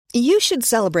You should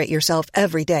celebrate yourself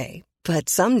every day, but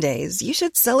some days you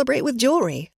should celebrate with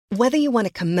jewelry. Whether you want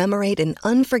to commemorate an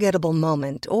unforgettable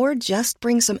moment or just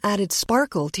bring some added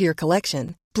sparkle to your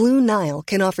collection, Blue Nile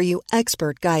can offer you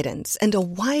expert guidance and a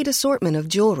wide assortment of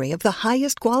jewelry of the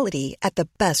highest quality at the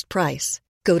best price.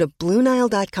 Go to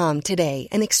BlueNile.com today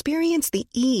and experience the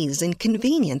ease and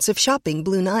convenience of shopping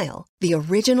Blue Nile, the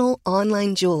original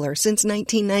online jeweler since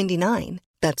 1999.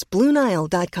 That's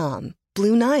BlueNile.com.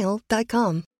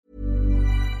 BlueNile.com.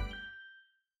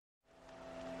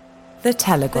 The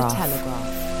Telegraph.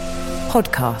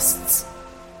 Podcasts.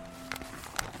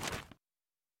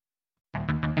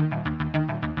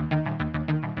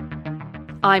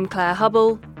 I'm Claire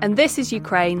Hubble, and this is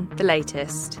Ukraine, the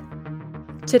latest.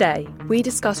 Today, we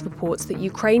discuss reports that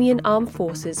Ukrainian armed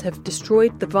forces have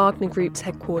destroyed the Wagner Group's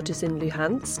headquarters in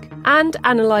Luhansk and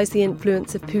analyse the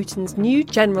influence of Putin's new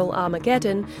General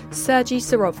Armageddon, Sergei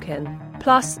Surovikin.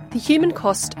 Plus, the human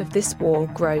cost of this war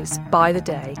grows by the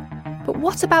day. But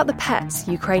what about the pets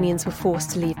Ukrainians were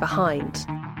forced to leave behind?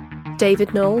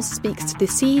 David Knowles speaks to the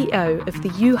CEO of the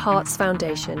U Hearts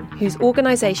Foundation, whose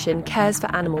organisation cares for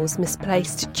animals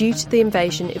misplaced due to the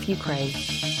invasion of Ukraine.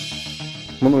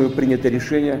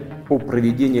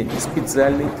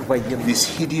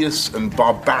 This hideous and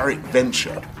barbaric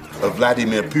venture of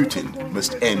Vladimir Putin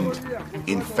must end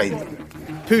in failure.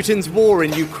 Putin's war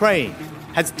in Ukraine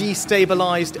has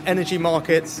destabilized energy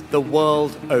markets the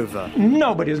world over.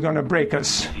 Nobody's going to break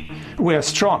us. We're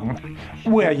strong.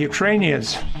 We're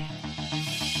Ukrainians.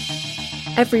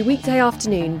 Every weekday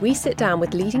afternoon, we sit down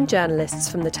with leading journalists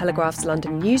from the Telegraph's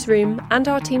London newsroom and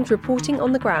our teams reporting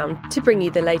on the ground to bring you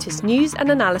the latest news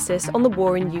and analysis on the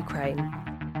war in Ukraine.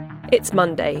 It's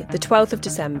Monday, the 12th of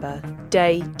December,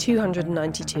 day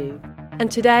 292. And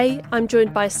today, I'm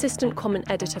joined by assistant comment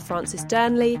editor Francis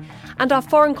Durnley and our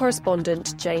foreign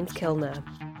correspondent James Kilner.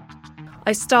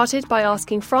 I started by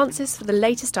asking Francis for the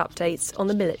latest updates on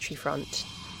the military front.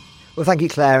 Well, thank you,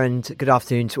 Claire, and good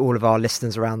afternoon to all of our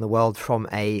listeners around the world from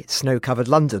a snow-covered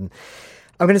London.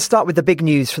 I'm going to start with the big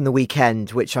news from the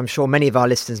weekend, which I'm sure many of our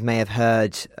listeners may have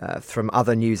heard from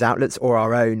other news outlets or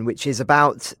our own, which is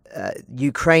about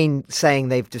Ukraine saying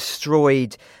they've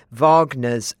destroyed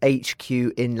Wagner's HQ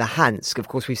in Luhansk. Of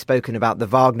course, we've spoken about the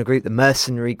Wagner Group, the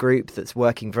mercenary group that's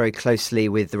working very closely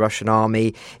with the Russian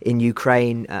army in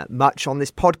Ukraine, much on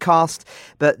this podcast.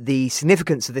 But the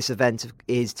significance of this event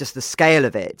is just the scale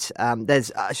of it.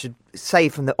 I should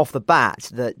say off the bat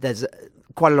that there's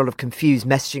quite a lot of confused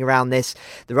messaging around this.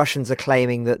 The Russians are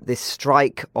claiming that this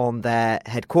strike on their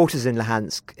headquarters in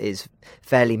Luhansk is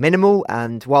fairly minimal,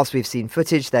 and whilst we've seen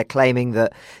footage, they're claiming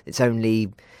that it's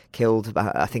only killed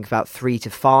about 3 to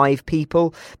 5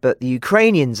 people. But the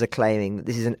Ukrainians are claiming that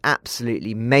this is an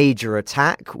absolutely major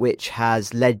attack, which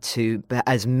has led to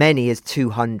as many as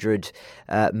 200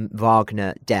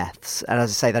 Wagner deaths. And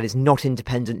as I say, that is not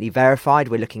independently verified.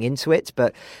 We're looking into it,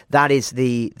 but that is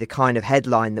the kind of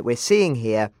headline that we're seeing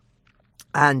here.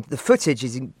 And the footage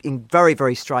is in very,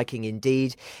 very striking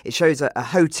indeed. It shows a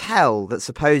hotel that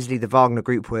supposedly the Wagner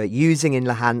Group were using in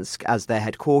Luhansk as their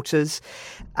headquarters,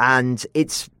 and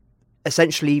it's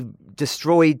essentially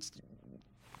destroyed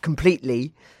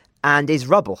completely and is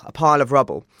rubble, a pile of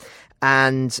rubble.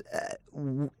 And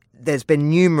there's been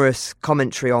numerous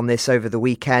commentary on this over the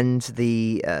weekend.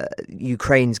 The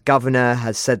Ukraine's governor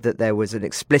has said that there was an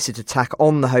explicit attack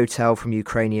on the hotel from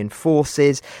Ukrainian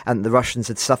forces and the Russians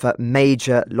had suffered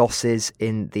major losses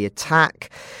in the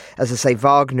attack. As I say,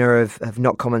 Wagner have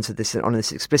not commented on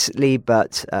this explicitly,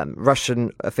 but Russian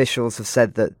officials have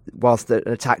said that whilst the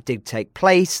attack did take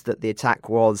place, that the attack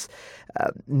was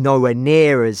nowhere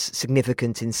near as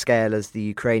significant in scale as the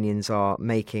Ukrainians are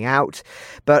making out.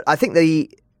 But I think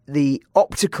the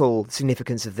optical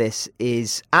significance of this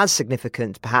is as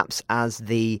significant, perhaps, as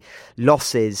the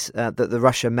losses that the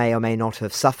Russia may or may not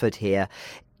have suffered here.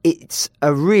 It's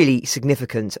a really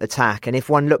significant attack, and if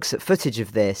one looks at footage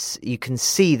of this, you can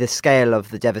see the scale of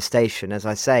the devastation, as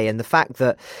I say, and the fact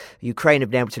that Ukraine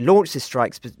have been able to launch this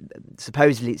strike,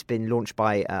 supposedly it's been launched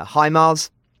by HIMARS,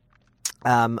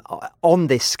 on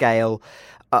this scale,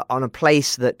 on a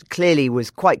place that clearly was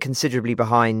quite considerably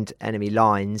behind enemy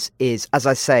lines, is, as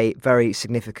I say, very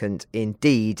significant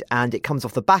indeed. And it comes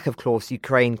off the back, of course,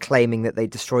 Ukraine claiming that they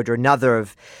destroyed another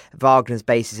of Wagner's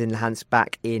bases in Luhansk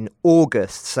back in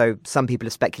August. So some people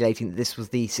are speculating that this was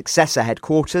the successor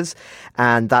headquarters,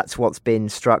 and that's what's been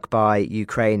struck by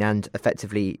Ukraine and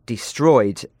effectively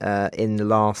destroyed in the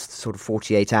last sort of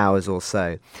 48 hours or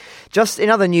so. Just in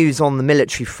other news on the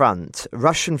military front,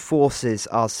 Russian forces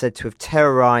are said to have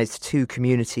terrorized terrorized 2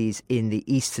 communities in the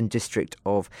eastern district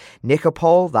of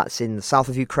Nikopol. That's in the south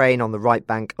of Ukraine on the right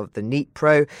bank of the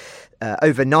Dnipro.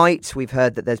 Overnight, we've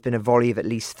heard that there's been a volley of at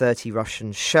least 30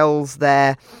 Russian shells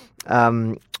there.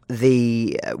 One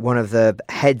of the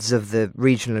heads of the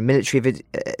regional and military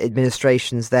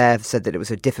administrations there said that it was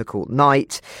a difficult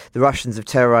night. The Russians have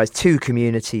terrorized 2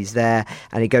 communities there,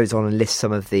 and he goes on and lists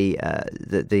some of the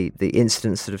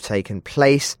incidents that have taken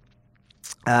place.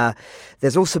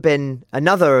 There's also been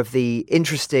another of the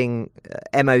interesting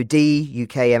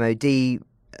UK MOD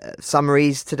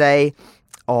summaries today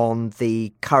on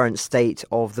the current state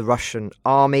of the Russian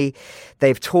army.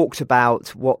 They've talked about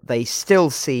what they still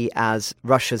see as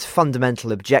Russia's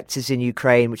fundamental objectives in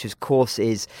Ukraine, which of course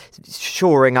is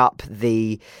shoring up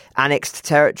the annexed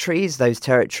territories, those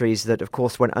territories that of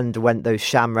course underwent those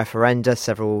sham referenda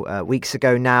several weeks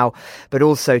ago now, but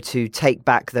also to take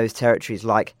back those territories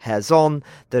like Kherson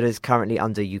that is currently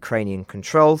under Ukrainian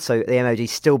control. So the MOD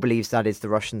still believes that is the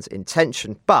Russians'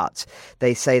 intention, but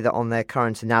they say that on their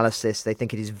current analysis, they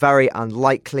think it is very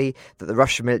unlikely that the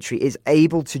Russian military is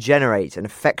able to generate an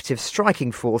effective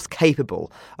striking force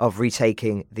capable of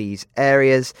retaking these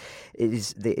areas.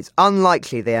 It's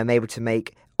unlikely they are able to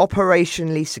make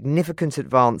operationally significant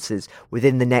advances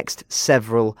within the next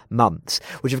several months,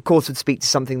 which of course would speak to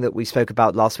something that we spoke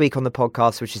about last week on the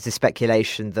podcast, which is the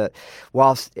speculation that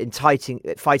whilst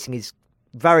fighting is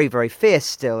very, very fierce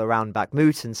still around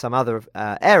Bakhmut and some other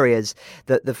areas,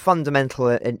 that the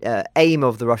fundamental aim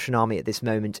of the Russian army at this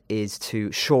moment is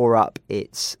to shore up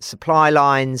its supply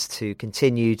lines, to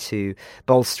continue to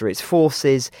bolster its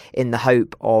forces in the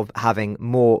hope of having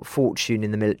more fortune in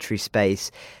the military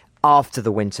space after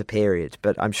the winter period.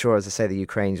 But I'm sure, as I say, the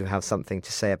Ukrainians will have something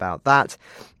to say about that.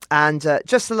 And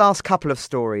just the last couple of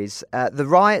stories. The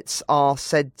riots are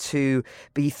said to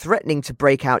be threatening to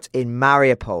break out in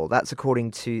Mariupol. That's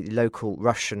according to the local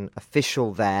Russian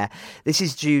official there. This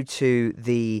is due to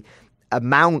the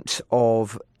amount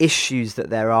of issues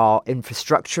that there are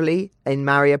infrastructurally in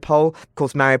Mariupol. Of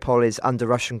course, Mariupol is under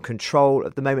Russian control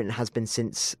at the moment and has been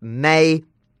since May.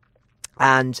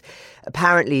 And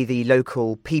apparently the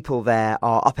local people there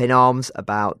are up in arms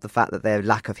about the fact that there's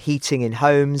lack of heating in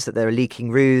homes, that there are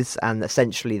leaking roofs, and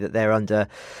essentially that they're under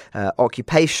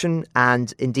occupation.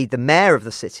 And indeed, the mayor of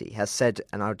the city has said,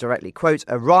 and I'll directly quote,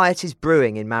 "A riot is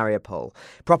brewing in Mariupol.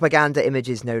 Propaganda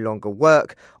images no longer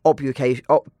work.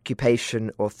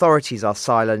 Occupation authorities are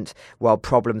silent while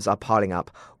problems are piling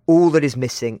up. All that is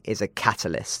missing is a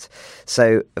catalyst."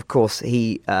 So, of course,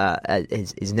 he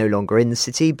is no longer in the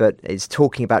city, but is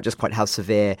talking about just quite how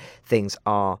severe things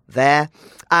are there.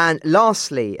 And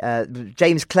lastly,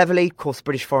 James Cleverly, of course,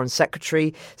 British Foreign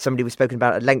Secretary, somebody we've spoken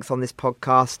about at length on this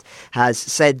podcast, has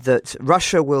said that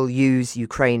Russia will use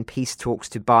Ukraine peace talks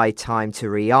to buy time to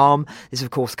rearm. This, of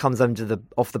course, comes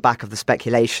off the back of the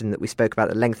speculation that we spoke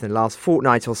about at length in the last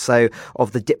fortnight or so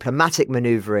of the diplomatic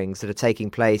manoeuvrings that are taking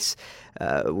place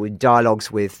with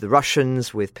dialogues with the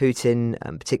Russians, with Putin,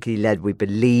 particularly led, we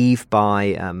believe,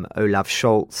 by Olaf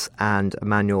Scholz and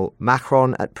Emmanuel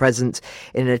Macron at present,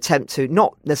 in an attempt to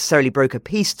not necessarily broker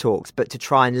peace talks, but to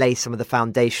try and lay some of the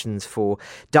foundations for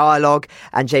dialogue.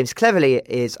 And James Cleverly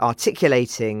is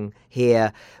articulating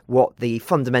here what the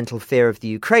fundamental fear of the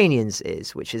Ukrainians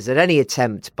is, which is that any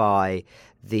attempt by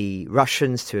the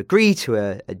Russians to agree to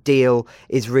a deal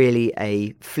is really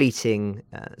a fleeting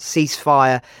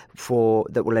ceasefire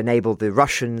that will enable the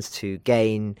Russians to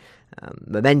gain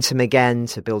momentum again,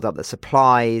 to build up the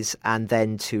supplies, and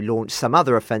then to launch some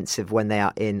other offensive when they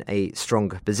are in a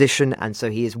stronger position. And so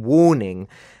he is warning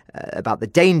about the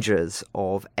dangers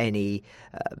of any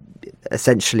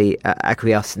essentially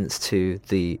acquiescence to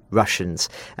the Russians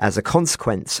as a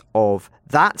consequence of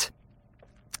that.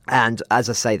 And as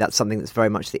I say, that's something that's very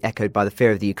much echoed by the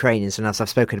fear of the Ukrainians. And as I've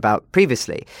spoken about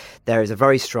previously, there is a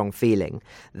very strong feeling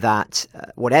that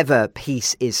whatever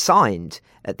peace is signed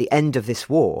at the end of this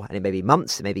war, and it may be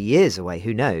months, it may be years away,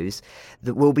 who knows,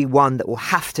 that will be one that will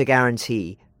have to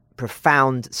guarantee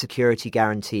profound security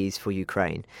guarantees for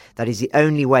Ukraine. That is the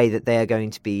only way that they are going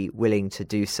to be willing to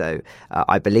do so,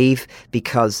 I believe,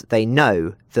 because they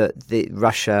know that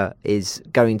Russia is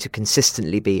going to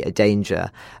consistently be a danger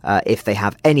if they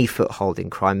have any foothold in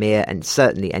Crimea, and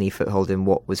certainly any foothold in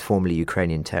what was formerly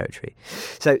Ukrainian territory.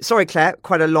 So, sorry, Claire,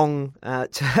 quite a long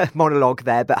monologue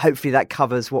there, but hopefully that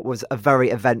covers what was a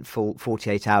very eventful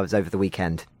 48 hours over the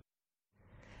weekend.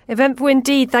 Eventful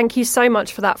indeed. Thank you so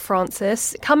much for that,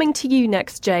 Francis. Coming to you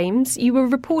next, James. You were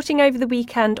reporting over the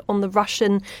weekend on the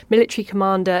Russian military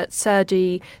commander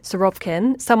Sergei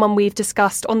Surovikin, someone we've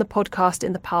discussed on the podcast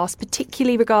in the past,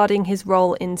 particularly regarding his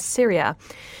role in Syria.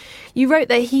 You wrote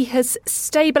that he has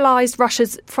stabilised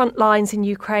Russia's front lines in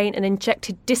Ukraine and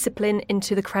injected discipline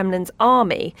into the Kremlin's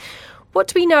army. What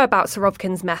do we know about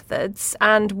Surovikin's methods,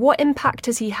 and what impact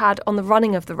has he had on the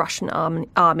running of the Russian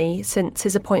army since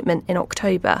his appointment in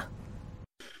October?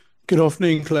 Good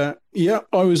afternoon, Claire. Yeah,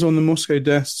 I was on the Moscow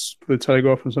desks for the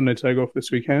Telegraph and Sunday Telegraph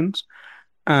this weekend.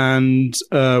 And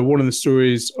one of the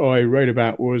stories I wrote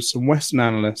about was some Western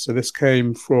analysts. So this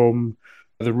came from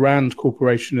the RAND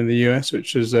Corporation in the US,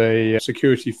 which is a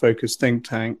security-focused think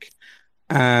tank,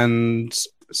 and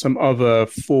some other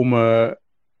former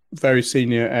very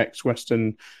senior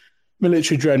ex-Western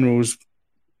military generals,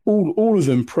 all of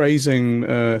them praising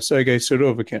Sergei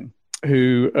Surovikin,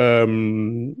 who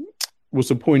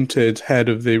was appointed head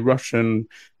of the Russian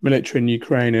military in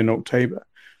Ukraine in October.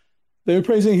 They were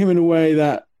praising him in a way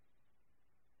that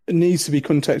needs to be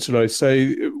contextualized. So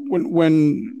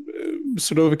when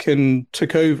Surovikin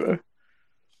took over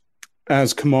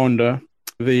as commander,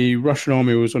 the Russian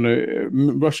army was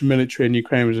Russian military in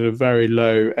Ukraine was at a very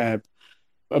low ebb.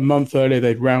 A month earlier,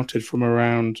 they'd routed from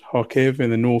around Kharkiv in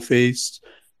the northeast.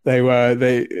 They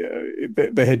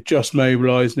had just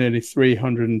mobilized nearly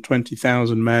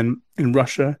 320,000 men in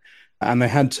Russia, and they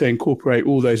had to incorporate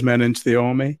all those men into the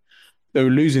army. They were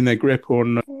losing their grip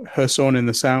on Kherson in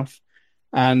the south,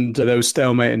 and there was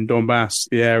stalemate in Donbass,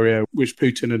 the area which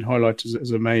Putin had highlighted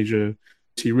as a major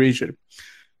region.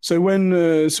 So when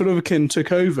Surovikin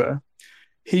took over,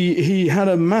 he had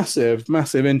a massive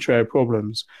intro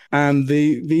problems, and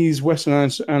these Western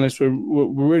analysts were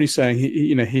really saying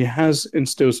he has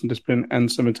instilled some discipline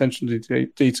and some attention to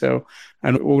detail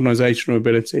and organizational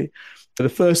ability. The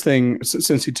first thing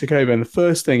since he took over, and the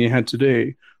first thing he had to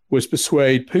do was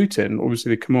persuade Putin,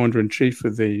 obviously the commander-in-chief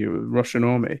of the Russian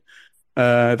army,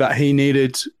 that he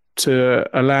needed to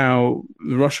allow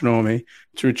the Russian army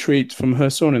to retreat from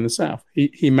Kherson in the south.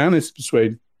 He managed to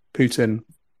persuade Putin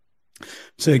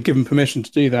to give him permission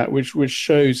to do that, which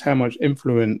shows how much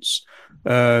influence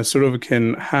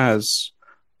Surovikin has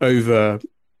over,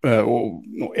 or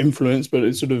not influence, but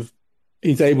it's sort of,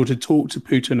 he's able to talk to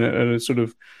Putin at a sort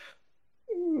of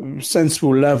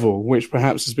sensible level, which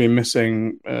perhaps has been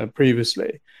missing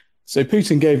previously. So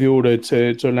Putin gave the order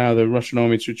to allow the Russian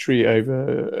army to retreat over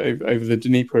the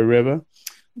Dnipro River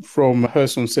from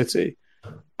Kherson city.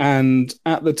 And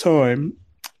at the time,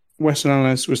 Western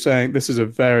analysts were saying this is a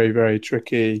very, very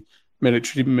tricky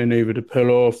military maneuver to pull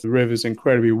off. The river's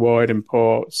incredibly wide in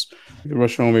parts. The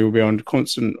Russian army will be under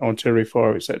constant artillery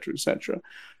fire, etc., etc.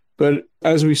 But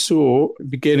as we saw,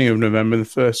 beginning of November, the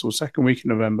first or second week of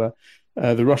November,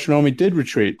 the Russian army did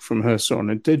retreat from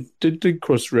Kherson. It did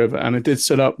cross the river, and it did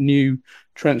set up new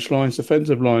trench lines,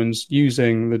 defensive lines,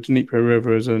 using the Dnipro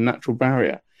River as a natural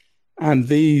barrier. And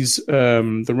these,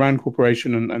 the RAND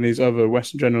Corporation and these other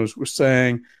Western generals were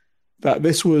saying that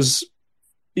this was,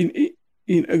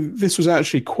 this was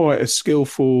actually quite a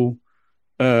skillful,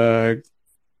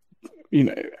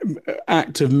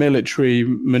 act of military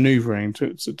manoeuvring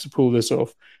to pull this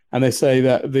off. And they say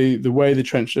that the way the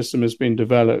trench system has been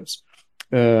developed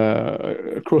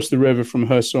across the river from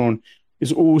Kherson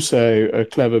is also a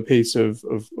clever piece of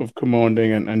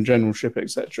commanding and generalship,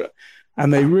 etc.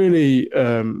 And they really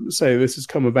say this has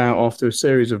come about after a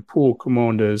series of poor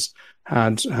commanders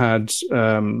had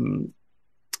been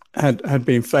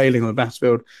failing on the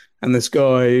battlefield, and this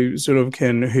guy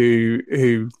Surovikin,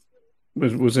 who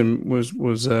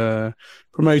was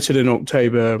promoted in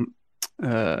October,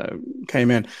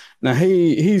 came in. Now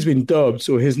he's been dubbed,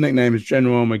 or his nickname is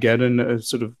General Armageddon, a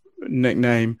sort of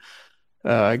nickname,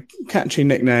 catchy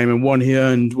nickname, and one he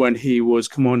earned when he was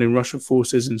commanding Russian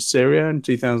forces in Syria in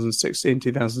 2016,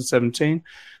 2017,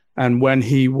 and when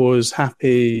he was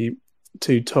happy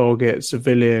to target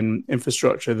civilian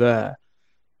infrastructure there,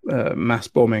 mass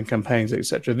bombing campaigns,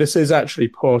 etc. This is actually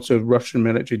part of Russian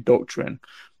military doctrine.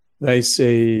 They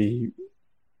see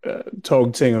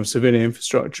targeting of civilian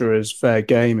infrastructure as fair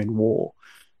game in war,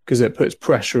 because it puts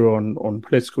pressure on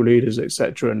political leaders,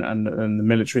 etc., and the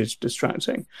military is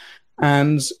distracting.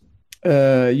 And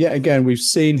yet again, we've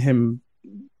seen him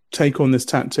take on this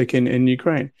tactic in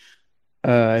Ukraine.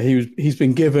 He's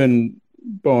been given,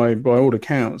 by all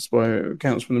accounts, by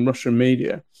accounts from the Russian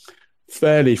media,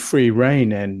 fairly free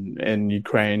rein in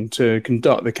Ukraine to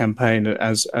conduct the campaign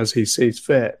as he sees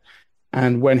fit.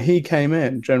 And when he came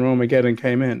in, General Armageddon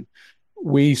came in,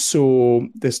 we saw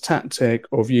this tactic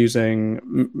of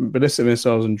using ballistic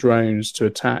missiles and drones to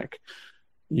attack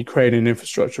Ukrainian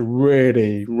infrastructure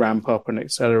really ramp up and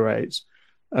accelerate.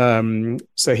 So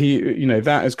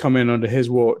that has come in under his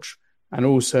watch. And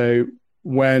also,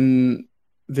 when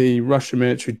the Russian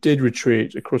military did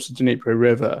retreat across the Dnipro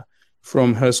River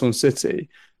from Kherson city,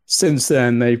 since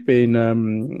then, they've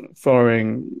been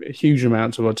firing huge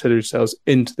amounts of artillery shells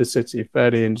into the city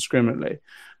fairly indiscriminately.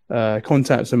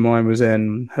 Contact of mine was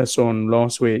in Kherson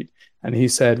last week, and he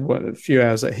said a few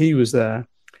hours that he was there,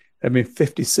 there have been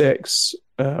 56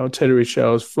 artillery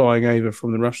shells flying over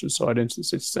from the Russian side into the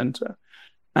city centre,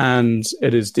 and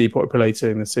it is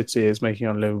depopulating the city, is making it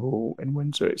unlivable in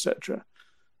winter, etc.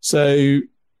 So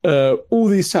all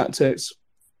these tactics,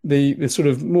 the sort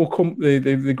of more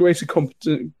the greater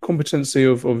competency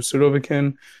of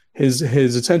Surovikin, his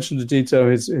attention to detail,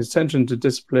 his attention to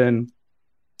discipline,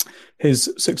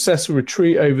 his successful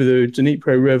retreat over the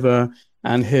Dnipro River,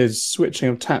 and his switching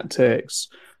of tactics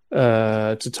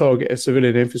to target a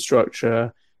civilian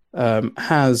infrastructure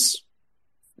has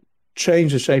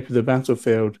changed the shape of the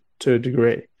battlefield to a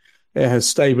degree. It has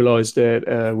stabilized it.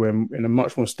 We're in a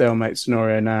much more stalemate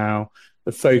scenario now.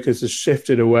 The focus has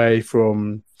shifted away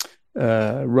from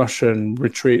Russian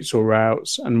retreats or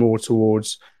routes and more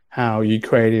towards how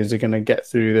Ukrainians are going to get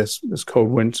through this cold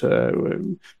winter,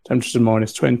 temperatures of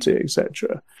 -20,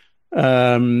 etc.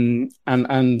 And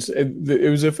it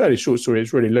was a fairly short story.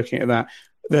 It's really looking at that.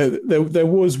 There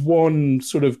was one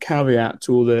sort of caveat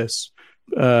to all this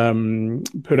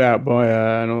put out by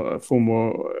a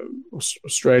former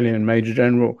Australian Major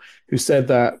General who said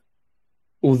that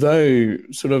although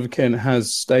Surovikin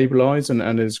has stabilized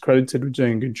and is credited with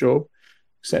doing a good job,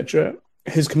 etc.,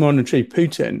 his commander-in-chief,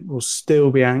 Putin, will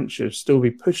still be anxious, still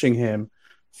be pushing him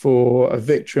for a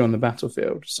victory on the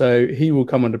battlefield. So he will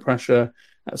come under pressure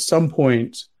at some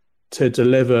point to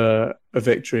deliver a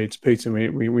victory to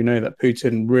Putin. We know that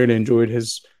Putin really enjoyed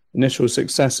his initial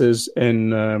successes in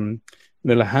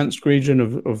the Luhansk region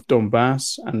of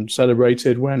Donbass and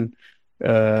celebrated when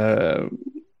the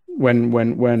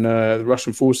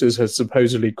Russian forces had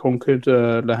supposedly conquered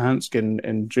Luhansk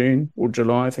in June or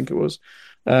July, I think it was.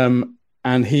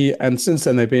 And since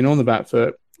then they've been on the back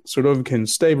foot. Surovikin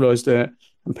stabilized it,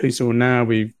 and Putin will now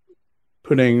be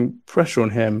putting pressure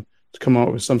on him to come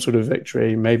up with some sort of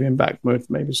victory, maybe in Bakhmut,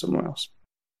 maybe somewhere else.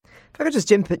 If I could just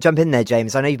jump in there,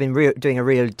 James, I know you've been doing a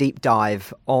real deep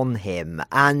dive on him,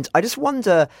 and I just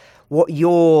wonder what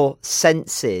your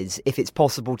sense is, if it's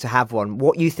possible to have one,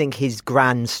 what you think his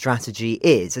grand strategy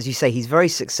is. As you say, he's very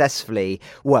successfully,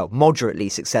 well, moderately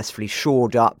successfully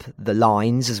shored up the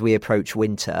lines as we approach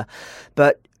winter.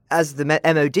 But as the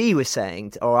MOD was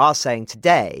saying, or are saying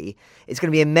today, it's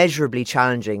going to be immeasurably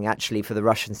challenging, actually, for the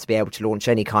Russians to be able to launch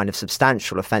any kind of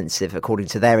substantial offensive, according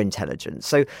to their intelligence.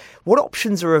 So what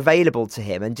options are available to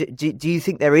him? And do you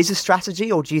think there is a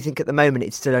strategy, or do you think at the moment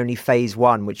it's still only phase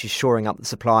one, which is shoring up the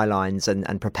supply lines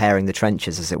and preparing the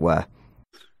trenches, as it were?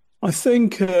 I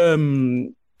think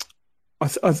I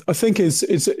think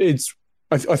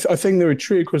I think the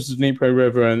retreat across the Dnipro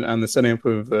River and the setting up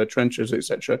of trenches,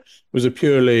 etc., was a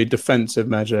purely defensive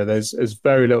measure. There's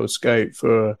very little scope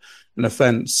for an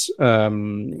offence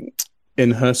in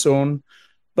Kherson,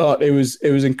 but it was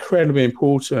incredibly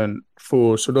important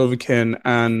for Surovikin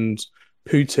and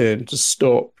Putin to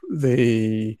stop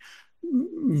the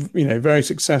very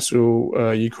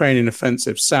successful Ukrainian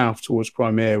offensive south towards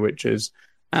Crimea, which is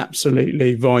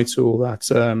absolutely vital that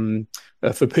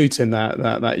for Putin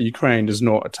that Ukraine does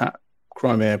not attack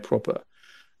Crimea proper.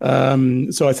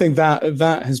 So I think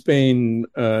that has been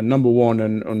number one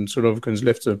on Surovikin's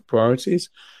list of priorities,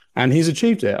 and he's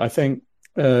achieved it. I think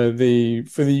for the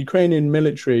Ukrainian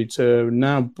military to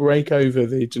now break over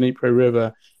the Dnipro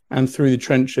River and through the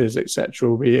trenches, etc.,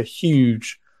 will be a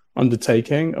huge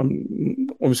undertaking. I'm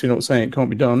obviously not saying it can't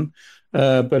be done,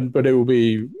 but it will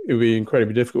be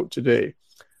incredibly difficult to do.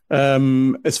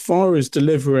 As far as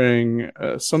delivering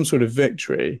some sort of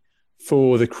victory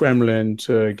for the Kremlin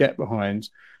to get behind,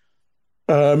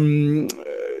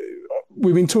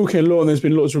 we've been talking a lot, and there's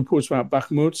been lots of reports about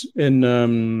Bakhmut in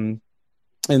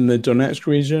the Donetsk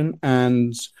region,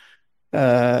 and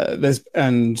the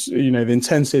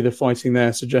intensity of the fighting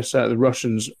there suggests that the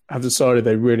Russians have decided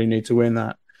they really need to win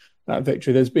that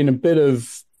victory. There's been a bit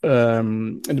of,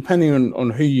 and depending on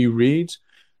who you read,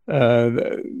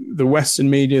 the Western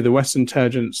media, the Western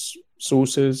intelligence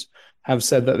sources have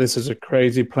said that this is a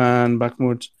crazy plan.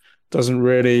 Bakhmut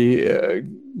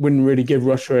wouldn't really give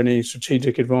Russia any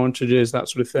strategic advantages, that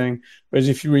sort of thing. Whereas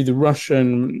if you read the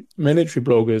Russian military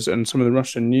bloggers and some of the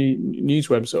Russian news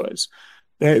websites,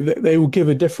 they will give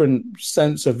a different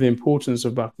sense of the importance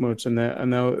of Bakhmut,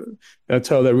 and they'll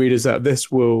tell their readers that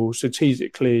this will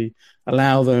strategically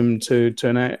allow them to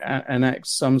enact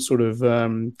some sort of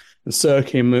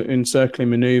encircling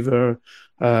maneuver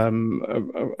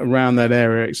around that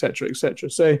area, etc., etc.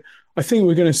 So I think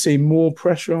we're going to see more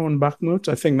pressure on Bakhmut.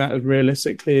 I think that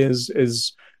realistically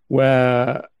is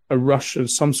where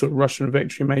some sort of Russian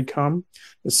victory may come.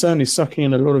 It's certainly sucking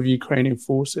in a lot of Ukrainian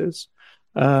forces.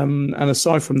 And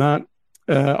aside from that,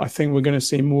 I think we're going to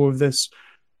see more of these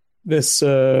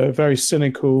very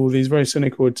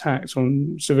cynical attacks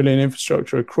on civilian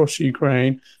infrastructure across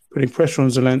Ukraine, putting pressure on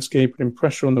Zelensky, putting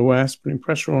pressure on the West, putting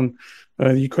pressure on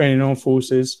the Ukrainian armed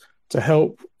forces to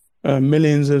help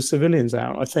millions of civilians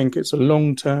out. I think it's a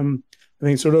long-term. I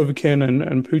think Surovikin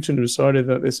and Putin have decided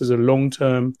that this is a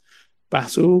long-term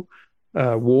battle,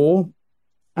 war,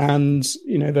 and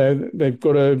they've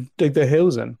got to dig their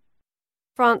heels in.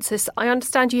 Francis, I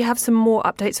understand you have some more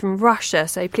updates from Russia,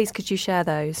 so please could you share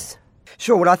those?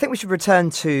 Sure. Well, I think we should return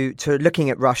to looking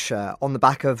at Russia on the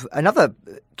back of another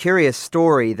curious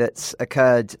story that's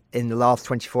occurred in the last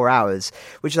 24 hours,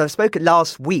 which is I spoke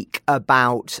last week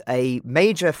about a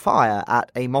major fire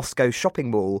at a Moscow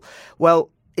shopping mall. Well,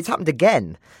 it's happened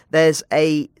again. There's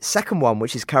a second one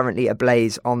which is currently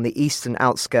ablaze on the eastern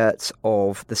outskirts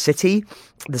of the city.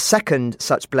 The second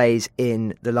such blaze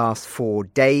in the last 4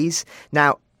 days.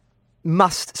 Now,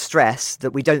 must stress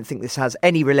that we don't think this has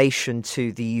any relation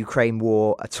to the Ukraine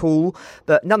war at all,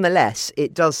 but nonetheless,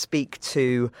 it does speak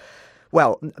to,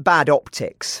 well, bad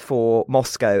optics for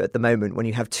Moscow at the moment when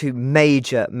you have two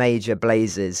major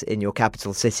blazes in your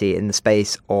capital city in the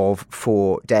space of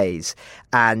 4 days.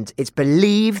 And it's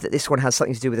believed that this one has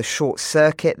something to do with a short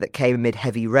circuit that came amid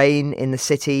heavy rain in the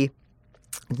city.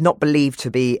 Not believed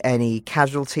to be any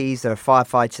casualties. There are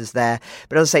firefighters there.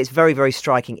 But as I say, it's very, very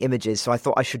striking images. So I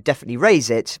thought I should definitely raise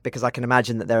it because I can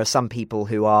imagine that there are some people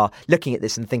who are looking at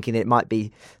this and thinking that it might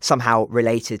be somehow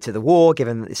related to the war,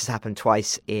 given that this has happened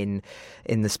twice in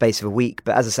the space of a week.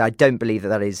 But as I say, I don't believe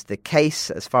that is the case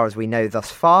as far as we know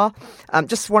thus far.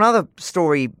 Just one other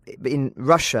story in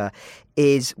Russia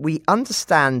is we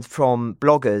understand from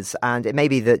bloggers, and it may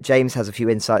be that James has a few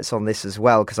insights on this as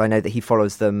well, because I know that he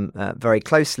follows them very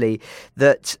closely,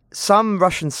 that some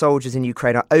Russian soldiers in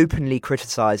Ukraine are openly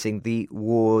criticising the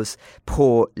war's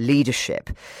poor leadership.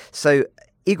 So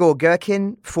Igor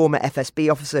Girkin, former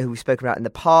FSB officer who we've spoken about in the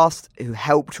past, who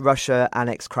helped Russia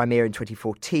annex Crimea in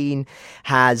 2014,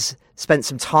 has spent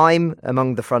some time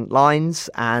among the front lines,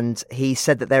 and he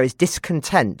said that there is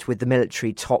discontent with the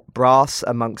military top brass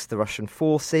amongst the Russian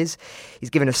forces.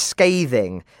 He's given a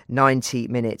scathing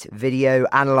 90-minute video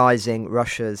analysing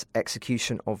Russia's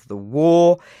execution of the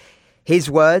war. His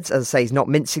words, as I say, he's not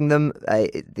mincing them.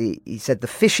 He said the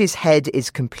fish's head is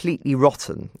completely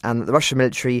rotten and that the Russian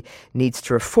military needs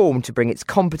to reform to bring its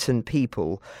competent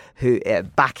people who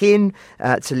back in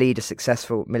to lead a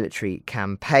successful military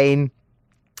campaign.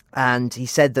 And he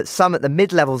said that some at the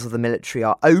mid-levels of the military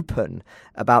are open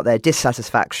about their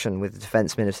dissatisfaction with the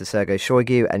defence minister Sergei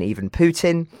Shoigu and even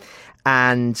Putin.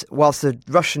 And whilst the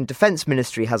Russian Defence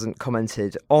Ministry hasn't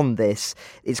commented on this,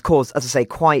 it's caused, as I say,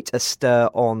 quite a stir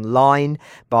online,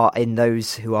 but in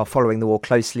those who are following the war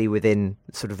closely within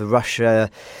sort of the Russia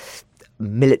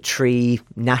military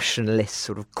nationalist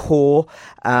sort of core.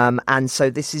 And so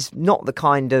this is not the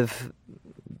kind of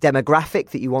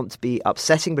demographic that you want to be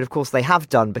upsetting, but of course they have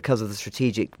done because of the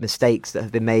strategic mistakes that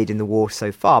have been made in the war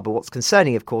so far. But what's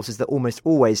concerning, of course, is that almost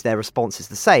always their response is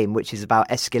the same, which is about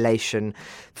escalation,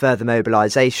 further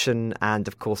mobilisation, and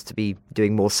of course to be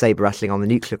doing more sabre rattling on the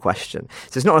nuclear question.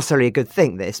 So it's not necessarily a good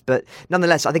thing, this, but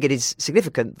nonetheless I think it is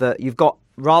significant that you've got,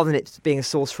 rather than it being a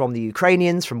source from the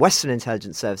Ukrainians, from Western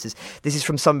intelligence services, this is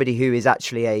from somebody who is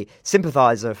actually a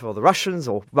sympathiser for the Russians,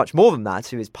 or much more than that,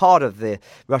 who is part of the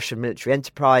Russian military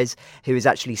enterprise, who is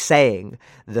actually saying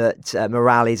that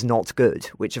morale is not good,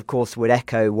 which of course would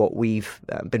echo what we've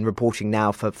been reporting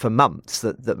now for months,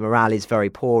 that morale is very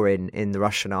poor in the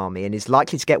Russian army and is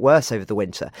likely to get worse over the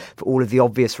winter for all of the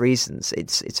obvious reasons.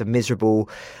 It's a miserable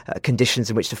conditions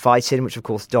in which to fight in, which of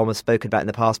course Dom has spoken about in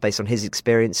the past based on his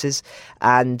experiences.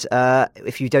 And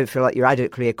if you don't feel like you're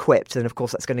adequately equipped, then of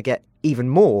course that's going to get even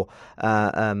more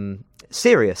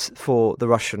serious for the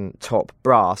Russian top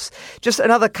brass. Just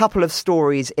another couple of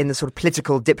stories in the sort of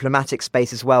political diplomatic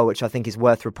space as well, which I think is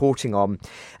worth reporting on.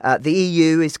 The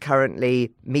EU is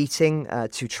currently meeting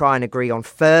to try and agree on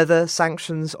further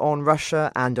sanctions on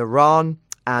Russia and Iran,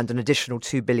 and an additional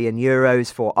 €2 billion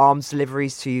for arms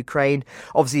deliveries to Ukraine.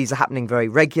 Obviously, these are happening very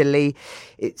regularly.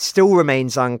 It still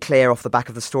remains unclear off the back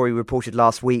of the story we reported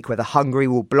last week whether Hungary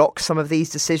will block some of these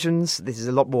decisions. This is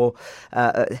a lot more,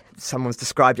 someone's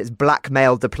described it as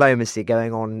blackmail diplomacy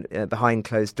going on behind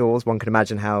closed doors. One can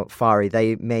imagine how fiery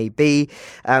they may be.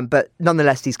 But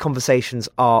nonetheless, these conversations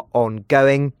are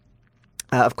ongoing.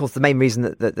 Of course, the main reason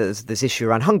that there's this issue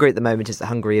around Hungary at the moment is that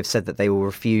Hungary have said that they will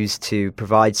refuse to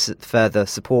provide further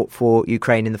support for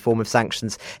Ukraine in the form of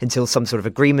sanctions until some sort of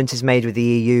agreement is made with the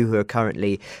EU, who are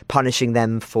currently punishing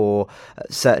them for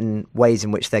certain ways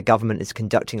in which their government is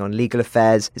conducting on legal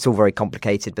affairs. It's all very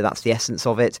complicated, but that's the essence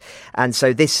of it. And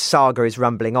so this saga is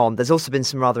rumbling on. There's also been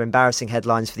some rather embarrassing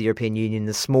headlines for the European Union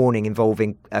this morning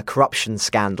involving a corruption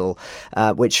scandal,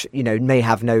 which, may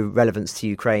have no relevance to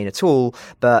Ukraine at all,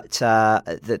 but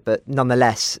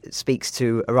nonetheless speaks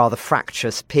to a rather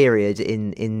fractious period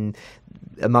in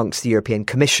amongst the European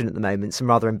Commission at the moment. Some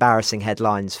rather embarrassing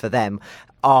headlines for them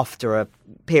after a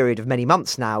period of many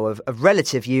months now of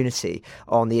relative unity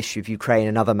on the issue of Ukraine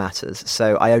and other matters.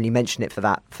 So I only mention it for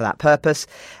that purpose.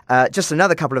 Just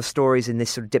another couple of stories in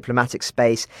this sort of diplomatic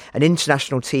space. An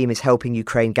international team is helping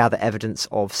Ukraine gather evidence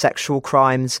of sexual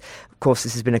crimes. Of course,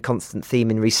 this has been a constant theme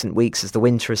in recent weeks as the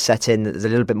winter has set in. There's a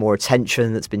little bit more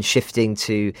attention that's been shifting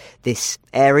to this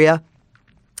area.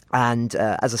 And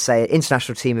as I say, an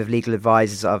international team of legal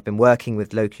advisors have been working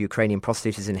with local Ukrainian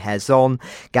prosecutors in Kherson,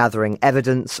 gathering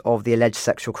evidence of the alleged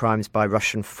sexual crimes by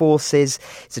Russian forces.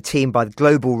 It's a team by the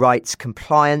Global Rights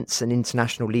Compliance, an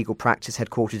international legal practice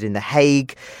headquartered in The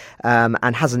Hague,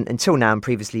 and hasn't until now and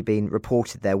previously been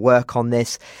reported their work on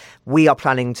this. We are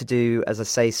planning to do, as I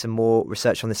say, some more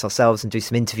research on this ourselves and do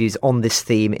some interviews on this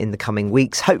theme in the coming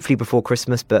weeks, hopefully before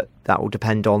Christmas, but that will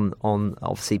depend on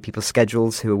obviously people's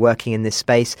schedules who are working in this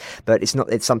space. But it's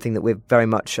something that we very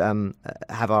much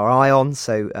have our eye on,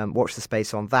 so watch the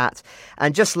space on that.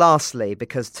 And just lastly,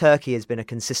 because Turkey has been a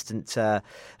consistent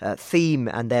theme,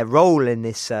 and their role in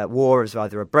this war as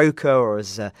either a broker or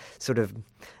as a sort of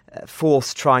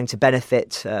force trying to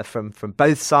benefit from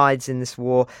both sides in this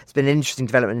war. It's been an interesting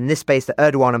development in this space that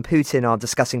Erdogan and Putin are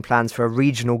discussing plans for a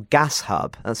regional gas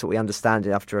hub. That's what we understand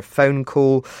after a phone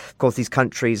call. Of course, these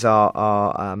countries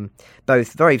are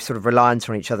both very sort of reliant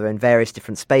on each other in various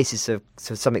different spaces. So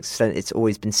to some extent, it's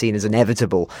always been seen as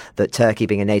inevitable that Turkey,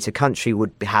 being a NATO country,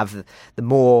 would have the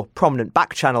more prominent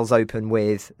back channels open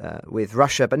with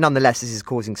Russia. But nonetheless, this is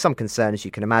causing some concern, as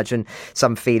you can imagine.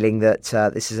 Some feeling that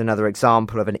this is another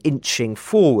example of an inching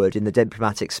forward in the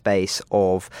diplomatic space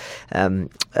of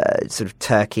sort of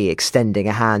Turkey extending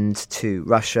a hand to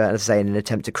Russia, as I say, in an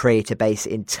attempt to create a base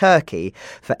in Turkey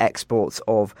for exports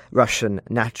of Russian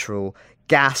natural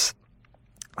gas.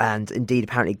 And indeed,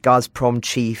 apparently, Gazprom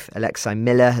chief Alexei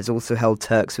Miller has also held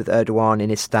talks with Erdogan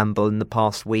in Istanbul in the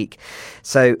past week.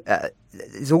 So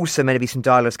there's also meant to be some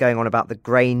dialogues going on about the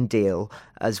grain deal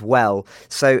as well.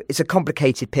 So it's a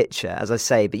complicated picture, as I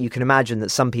say, but you can imagine that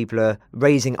some people are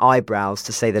raising eyebrows,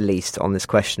 to say the least, on this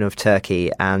question of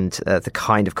Turkey and the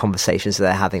kind of conversations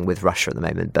they're having with Russia at the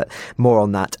moment. But more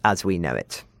on that as we know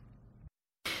it.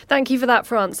 Thank you for that,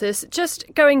 Francis. Just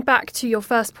going back to your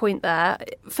first point there,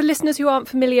 for listeners who aren't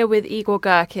familiar with Igor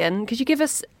Girkin, could you give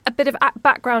us a bit of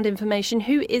background information?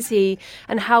 Who is he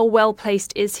and how well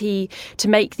placed is he to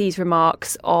make these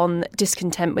remarks on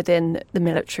discontent within the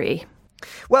military?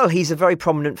 Well, he's a very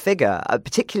prominent figure,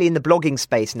 particularly in the blogging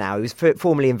space now. He was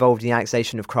formerly involved in the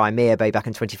annexation of Crimea back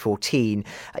in 2014.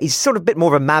 He's sort of a bit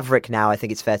more of a maverick now, I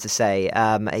think it's fair to say.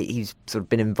 He's sort of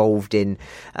been involved in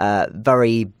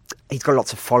he's got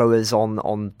lots of followers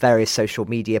on various social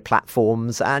media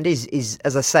platforms and is,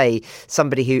 as I say,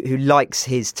 somebody who likes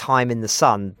his time in the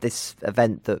sun. This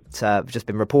event that I've just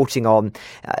been reporting on,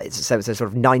 it's a sort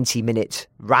of 90-minute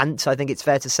rant, I think it's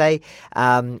fair to say.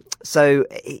 So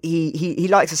he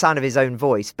likes the sound of his own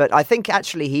voice, but I think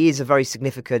actually he is a very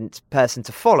significant person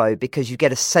to follow because you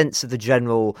get a sense of the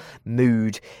general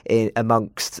mood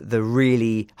amongst the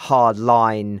really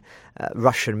hard-line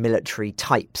Russian military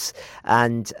types.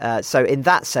 And so in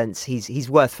that sense, he's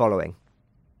worth following.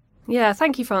 Yeah,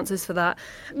 thank you, Francis, for that.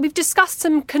 We've discussed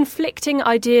some conflicting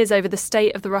ideas over the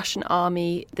state of the Russian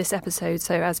army this episode.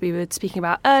 So as we were speaking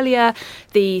about earlier,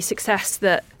 the success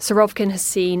that Surovikin has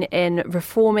seen in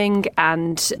reforming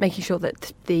and making sure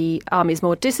that the army is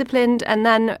more disciplined, and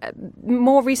then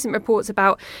more recent reports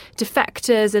about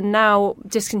defectors and now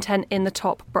discontent in the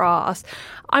top brass.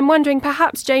 I'm wondering,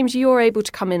 perhaps, James, you're able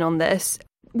to come in on this.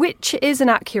 Which is an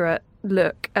accurate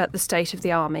look at the state of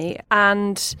the army,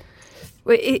 and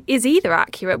is either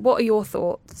accurate? What are your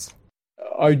thoughts?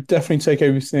 I definitely take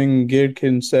everything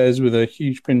Girkin says with a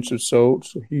huge pinch of salt,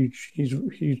 a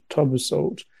huge tub of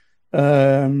salt.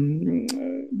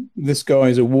 This guy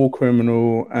is a war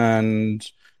criminal and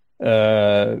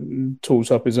talks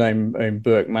up his own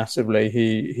book massively.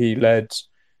 He led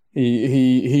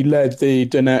the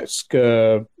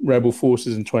Donetsk rebel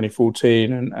forces in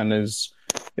 2014 and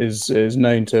is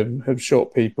known to have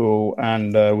shot people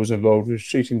and was involved with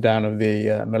shooting down of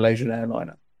the Malaysian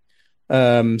airliner.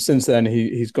 Since then,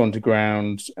 he's gone to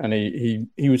ground, and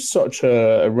he was such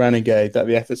a renegade that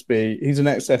the FSB, he's an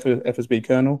ex-FSB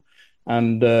colonel,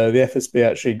 and the FSB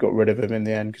actually got rid of him in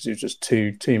the end because he was just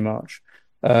too much.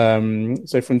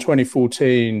 So from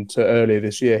 2014 to earlier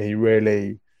this year, he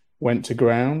really went to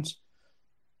ground.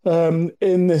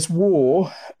 In this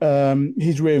war,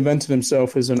 he's reinvented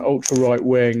himself as an ultra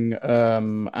right-wing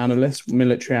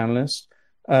military analyst.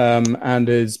 And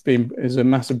is a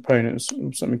massive proponent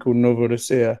of something called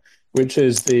Novorossiya, which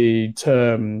is the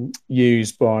term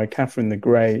used by Catherine the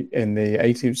Great in the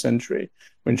 18th century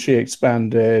when she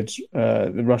expanded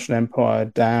the Russian Empire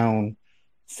down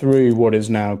through what is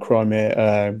now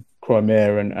Crimea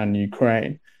and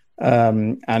Ukraine.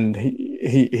 And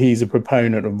he's a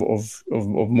proponent of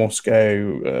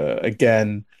Moscow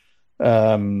again.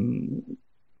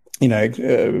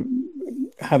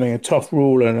 Having a tough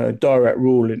rule and a direct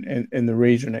rule in the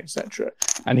region, etc.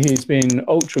 And he's been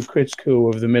ultra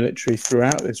critical of the military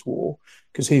throughout this war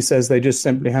because he says they just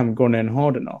simply haven't gone in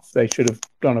hard enough. They should have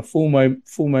done a full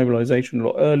mobilization a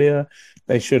lot earlier.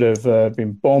 They should have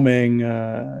been bombing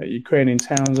Ukrainian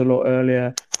towns a lot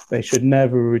earlier. They should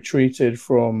never have retreated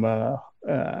from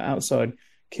outside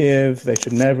Kiev. They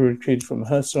should never have retreated from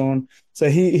Kherson. So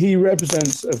he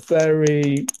represents a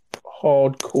very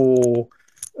hardcore,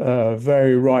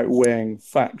 very right-wing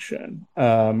faction,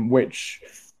 which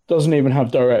doesn't even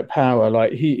have direct power.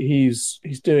 Like he's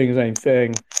doing his own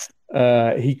thing.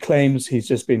 He claims he's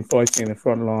just been fighting in the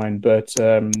front line, but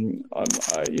I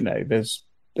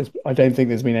don't think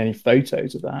there's been any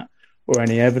photos of that or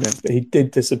any evidence. But he did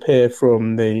disappear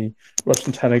from the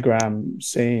Russian Telegram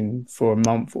scene for a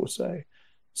month or so.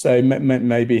 So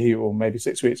maybe maybe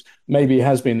 6 weeks. Maybe he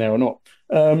has been there or not.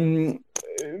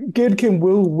 Gidkin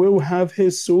will have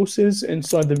his sources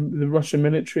inside the Russian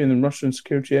military and the Russian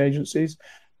security agencies,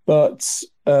 but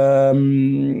I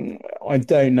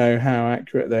don't know how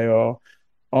accurate they are.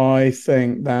 I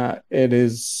think that it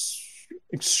is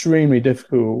extremely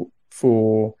difficult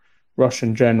for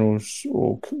Russian generals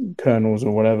or colonels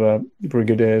or whatever,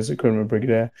 brigadiers, equivalent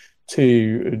brigadier,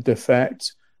 to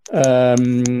defect. I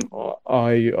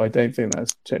don't think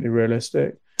that's particularly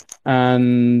realistic.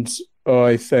 And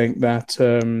I think that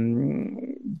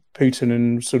Putin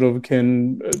and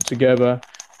Surovikin together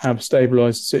have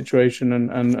stabilized the situation,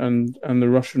 and the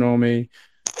Russian army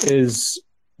is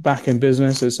back in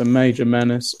business. It's a major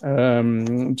menace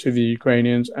to the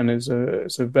Ukrainians, and it's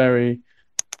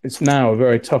now a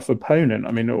very tough opponent.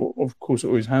 I mean, of course, it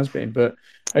always has been, but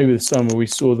over the summer we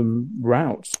saw them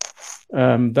rout.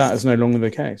 That is no longer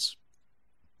the case.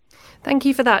 Thank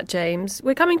you for that, James.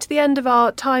 We're coming to the end of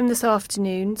our time this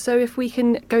afternoon, so if we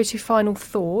can go to final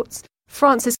thoughts.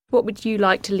 Francis, what would you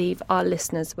like to leave our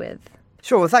listeners with?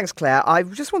 Sure, well, thanks, Claire. I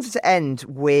just wanted to end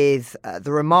with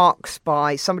the remarks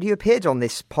by somebody who appeared on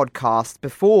this podcast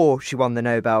before she won the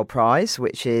Nobel Prize,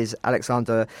 which is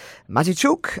Alexandra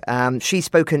Matvichuk. She's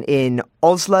spoken in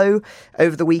Oslo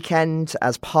over the weekend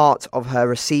as part of her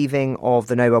receiving of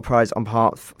the Nobel Prize on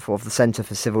behalf of the Centre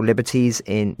for Civil Liberties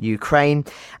in Ukraine.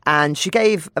 And she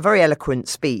gave a very eloquent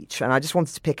speech, and I just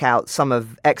wanted to pick out some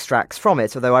of extracts from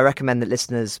it, although I recommend that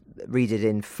listeners read it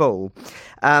in full.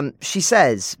 She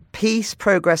says, "Peace,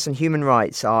 progress and human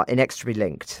rights are inextricably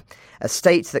linked. A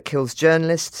state that kills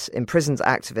journalists, imprisons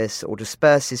activists or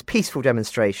disperses peaceful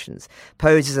demonstrations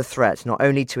poses a threat not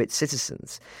only to its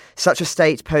citizens. Such a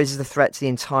state poses a threat to the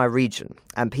entire region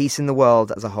and peace in the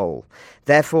world as a whole.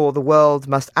 Therefore, the world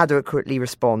must adequately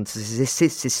respond to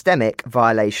systemic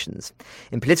violations.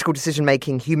 In political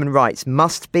decision-making, human rights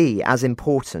must be as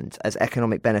important as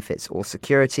economic benefits or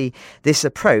security. This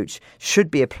approach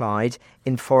should be applied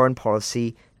in foreign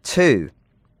policy too.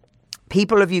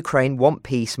 People of Ukraine want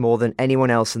peace more than anyone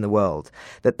else in the world,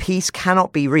 but peace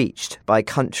cannot be reached by a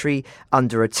country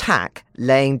under attack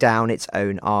laying down its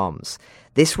own arms.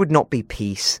 This would not be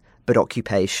peace, but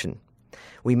occupation.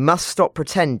 We must stop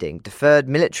pretending deferred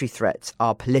military threats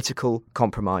are political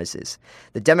compromises.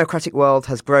 The democratic world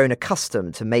has grown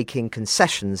accustomed to making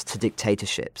concessions to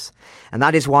dictatorships, and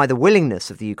that is why the willingness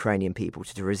of the Ukrainian people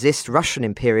to resist Russian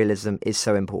imperialism is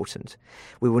so important.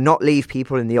 We will not leave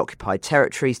people in the occupied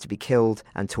territories to be killed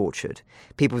and tortured.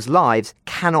 People's lives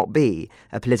cannot be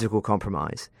a political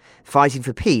compromise. Fighting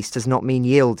for peace does not mean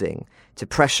yielding to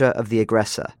pressure of the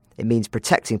aggressor. It means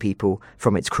protecting people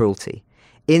from its cruelty.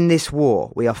 In this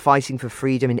war, we are fighting for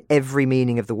freedom in every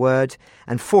meaning of the word,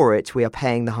 and for it we are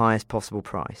paying the highest possible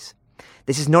price.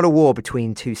 This is not a war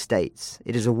between two states.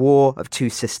 It is a war of two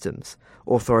systems,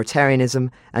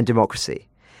 authoritarianism and democracy.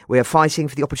 We are fighting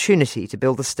for the opportunity to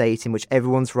build a state in which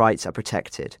everyone's rights are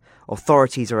protected,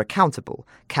 authorities are accountable,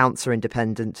 counts are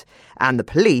independent, and the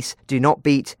police do not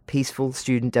beat peaceful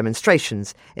student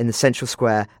demonstrations in the central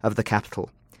square of the capital.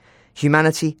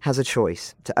 Humanity has a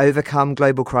choice to overcome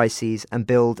global crises and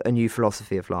build a new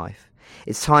philosophy of life.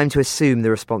 It's time to assume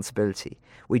the responsibility.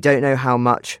 We don't know how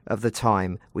much of the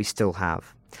time we still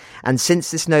have. And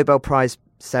since this Nobel Prize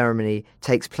ceremony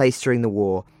takes place during the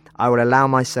war, I will allow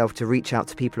myself to reach out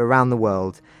to people around the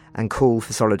world and call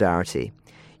for solidarity.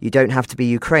 You don't have to be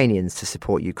Ukrainians to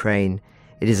support Ukraine.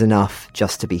 It is enough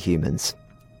just to be humans.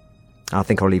 I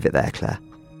think I'll leave it there, Claire.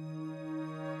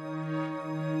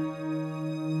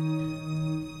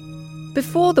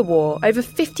 Before the war, over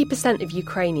 50% of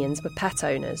Ukrainians were pet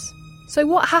owners. So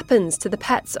what happens to the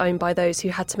pets owned by those who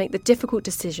had to make the difficult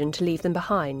decision to leave them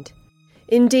behind?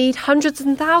 Indeed, hundreds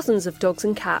and thousands of dogs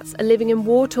and cats are living in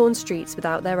war-torn streets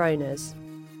without their owners.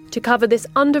 To cover this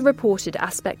underreported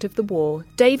aspect of the war,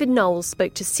 David Knowles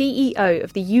spoke to CEO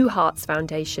of the U-Hearts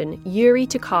Foundation, Yuri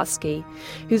Tokarsky,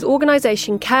 whose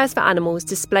organisation cares for animals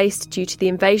displaced due to the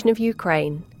invasion of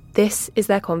Ukraine. This is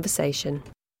their conversation.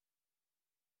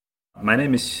 My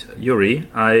name is Yuri.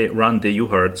 I run the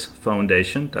U-Hearts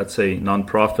Foundation. That's a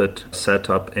non-profit set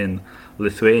up in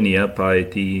Lithuania by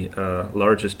the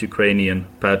largest Ukrainian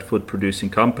pet food producing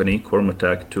company,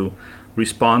 Kormatek, to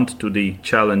respond to the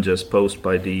challenges posed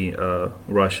by the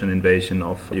Russian invasion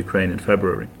of Ukraine in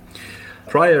February.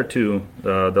 Prior to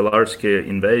the large-scale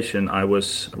invasion, I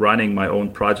was running my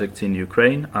own projects in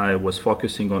Ukraine. I was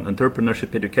focusing on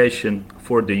entrepreneurship education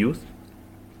for the youth.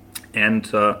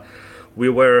 And we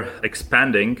were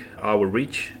expanding our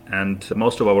reach, and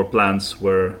most of our plans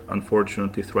were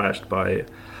unfortunately thrashed by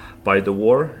the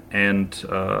war. And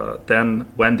then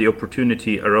when the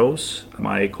opportunity arose,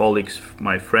 my colleagues,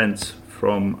 my friends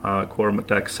from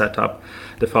Kormatek set up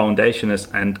the foundation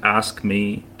and asked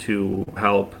me to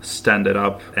help stand it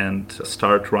up and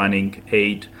start running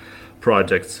aid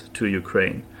projects to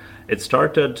Ukraine. It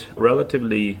started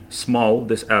relatively small,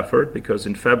 this effort, because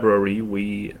in February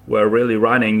we were really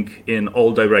running in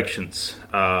all directions.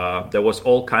 There was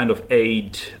all kind of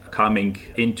aid coming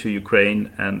into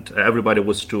Ukraine, and everybody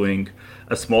was doing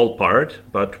a small part,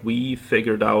 but we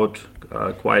figured out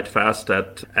quite fast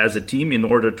that as a team, in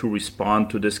order to respond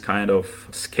to this kind of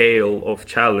scale of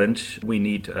challenge, we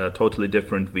need a totally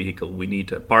different vehicle. We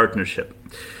need a partnership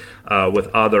with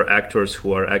other actors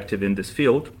who are active in this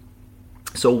field.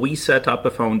 So we set up a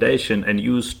foundation and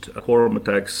used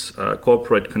Kormatek's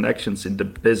corporate connections in the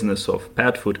business of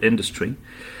pet food industry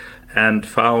and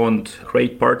found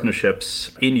great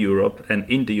partnerships in Europe and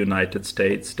in the United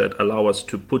States that allow us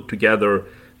to put together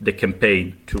the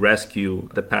campaign to rescue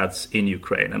the pets in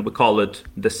Ukraine. And we call it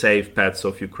the Save Pets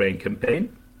of Ukraine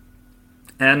campaign.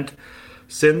 And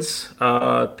since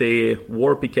the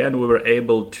war began, we were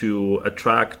able to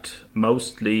attract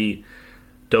mostly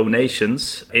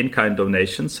donations, in-kind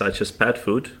donations, such as pet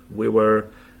food. We were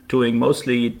doing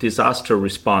mostly disaster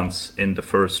response in the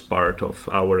first part of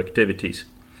our activities.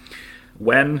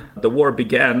 When the war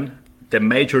began, the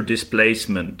major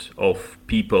displacement of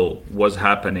people was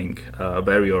happening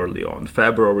very early on.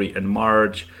 February and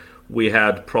March, we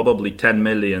had probably 10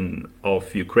 million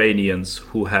of Ukrainians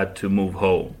who had to move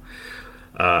home.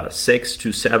 6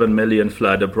 to 7 million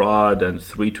fled abroad and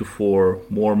 3 to 4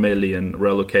 more million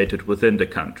relocated within the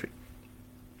country.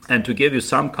 And to give you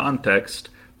some context,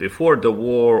 before the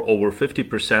war, over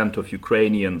 50% of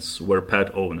Ukrainians were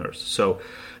pet owners. So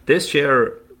this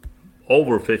year,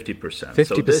 over 50%. 50%.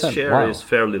 So this share wow. is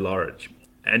fairly large.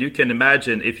 And you can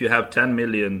imagine if you have 10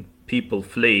 million people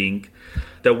fleeing,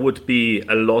 there would be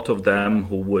a lot of them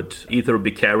who would either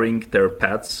be carrying their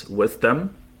pets with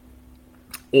them,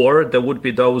 or there would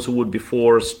be those who would be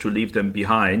forced to leave them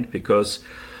behind because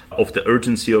of the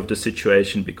urgency of the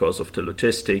situation, because of the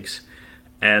logistics.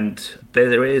 And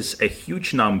there is a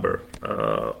huge number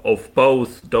of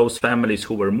both those families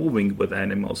who were moving with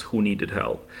animals who needed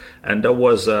help. And there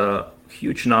was a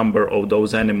huge number of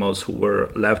those animals who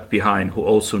were left behind who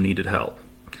also needed help.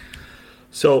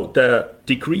 So the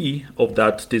degree of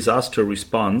that disaster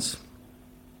response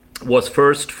was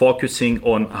first focusing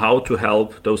on how to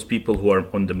help those people who are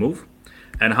on the move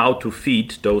and how to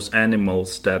feed those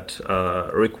animals that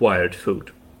required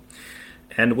food.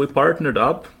 And we partnered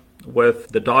up with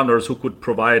the donors who could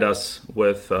provide us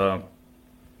with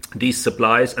these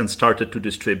supplies and started to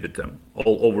distribute them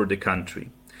all over the country.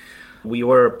 We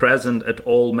were present at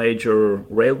all major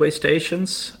railway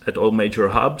stations, at all major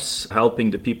hubs, helping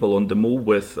the people on the move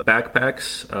with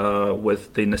backpacks,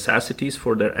 with the necessities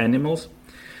for their animals.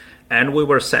 And we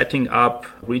were setting up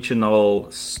regional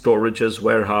storages,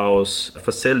 warehouse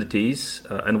facilities,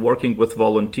 and working with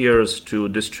volunteers to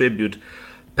distribute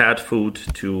pet food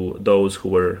to those who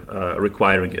were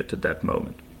requiring it at that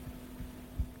moment.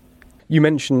 You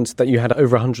mentioned that you had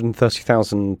over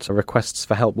 130,000 requests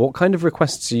for help. What kind of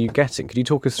requests are you getting? Could you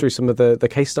talk us through some of the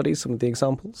case studies, some of the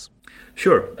examples?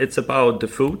 Sure. It's about the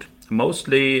food.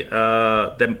 Mostly,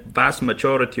 the vast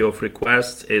majority of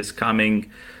requests is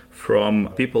coming from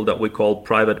people that we call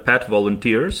private pet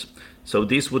volunteers. So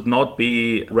these would not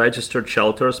be registered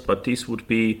shelters, but these would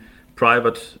be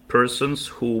private persons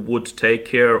who would take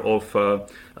care of a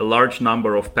large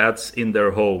number of pets in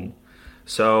their home.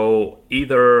 So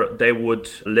either they would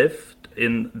live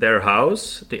in their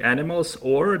house, the animals,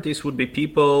 or these would be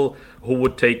people who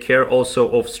would take care also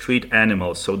of street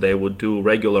animals. So they would do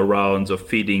regular rounds of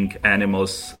feeding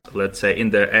animals, let's say,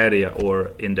 in their area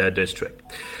or in their district.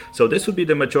 So this would be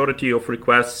the majority of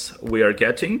requests we are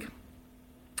getting.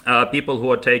 People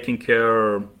who are taking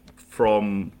care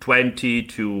from 20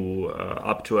 to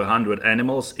up to 100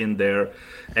 animals in their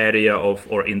area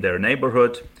or in their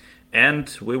neighborhood.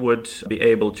 And we would be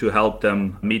able to help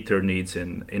them meet their needs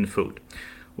in food.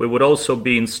 We would also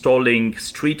be installing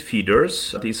street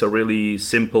feeders. These are really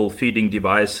simple feeding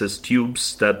devices,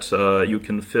 tubes that you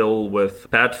can fill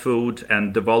with pet food,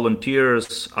 and the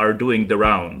volunteers are doing the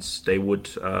rounds. They would,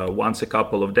 once a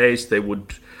couple of days, they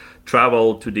would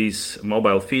travel to these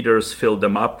mobile feeders, fill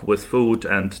them up with food,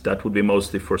 and that would be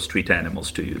mostly for street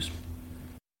animals to use.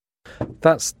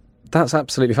 That's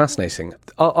absolutely fascinating.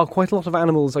 Are quite a lot of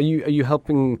animals, are you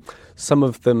helping some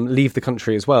of them leave the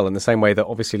country as well, in the same way that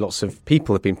obviously lots of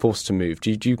people have been forced to move?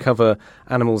 Do you cover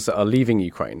animals that are leaving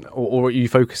Ukraine, or are you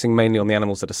focusing mainly on the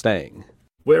animals that are staying?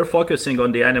 We're focusing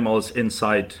on the animals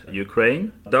inside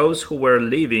Ukraine. Those who were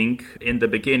leaving in the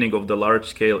beginning of the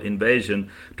large-scale invasion,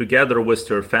 together with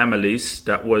their families,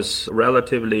 that was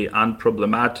relatively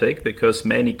unproblematic because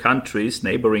many countries,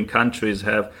 neighboring countries,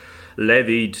 have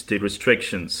levied the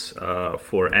restrictions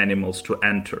for animals to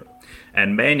enter.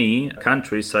 And many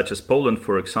countries, such as Poland,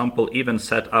 for example, even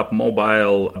set up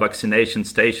mobile vaccination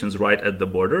stations right at the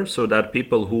border so that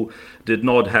people who did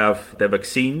not have the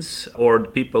vaccines or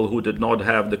people who did not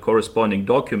have the corresponding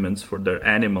documents for their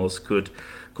animals could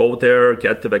go there,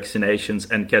 get the vaccinations,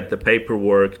 and get the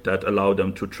paperwork that allowed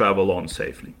them to travel on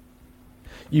safely.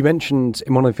 You mentioned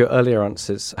in one of your earlier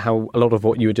answers how a lot of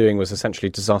what you were doing was essentially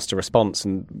disaster response,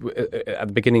 and at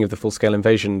the beginning of the full-scale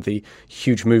invasion, the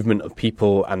huge movement of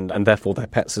people and therefore their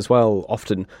pets as well,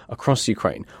 often across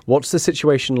Ukraine. What's the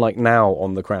situation like now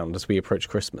on the ground as we approach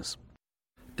Christmas?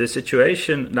 The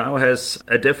situation now has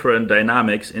a different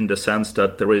dynamics in the sense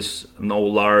that there is no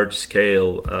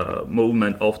large-scale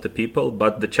movement of the people,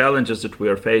 but the challenges that we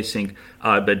are facing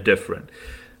are a bit different.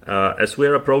 As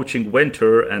we're approaching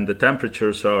winter and the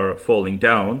temperatures are falling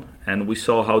down, and we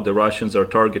saw how the Russians are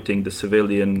targeting the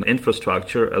civilian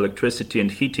infrastructure, electricity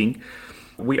and heating,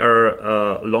 we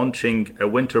are launching a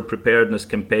winter preparedness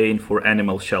campaign for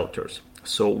animal shelters.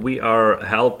 So we are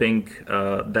helping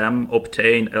them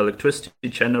obtain electricity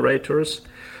generators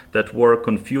that work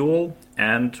on fuel,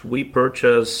 and we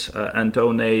purchase and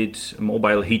donate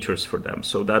mobile heaters for them,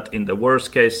 so that in the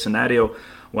worst case scenario,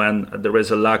 when there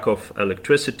is a lack of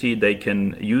electricity, they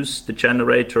can use the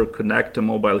generator, connect the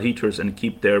mobile heaters, and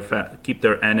keep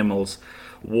their animals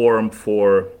warm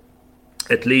for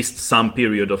at least some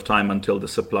period of time until the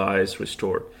supply is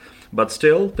restored. But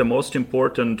still, the most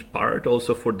important part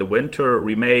also for the winter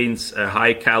remains a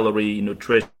high-calorie,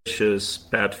 nutritious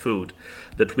pet food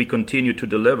that we continue to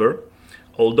deliver.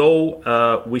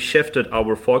 Although we shifted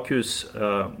our focus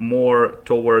more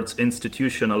towards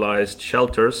institutionalized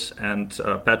shelters and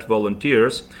pet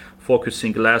volunteers,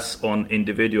 focusing less on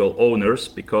individual owners,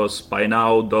 because by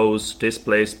now those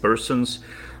displaced persons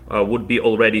would be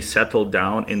already settled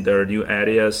down in their new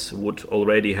areas, would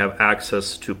already have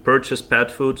access to purchase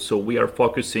pet food. So we are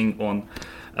focusing on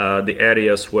the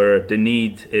areas where the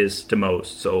need is the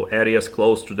most. So areas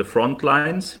close to the front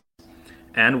lines.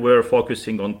 And we're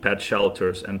focusing on pet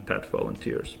shelters and pet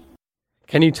volunteers.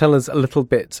 Can you tell us a little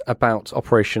bit about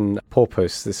Operation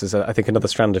Porpoise? This is, I think, another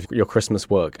strand of your Christmas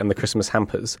work and the Christmas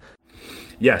hampers.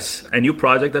 Yes, a new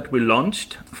project that we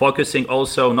launched, focusing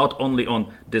also not only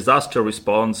on disaster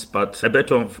response, but a bit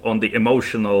on the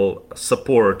emotional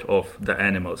support of the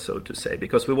animals, so to say,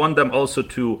 because we want them also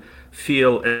to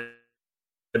feel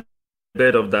a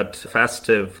bit of that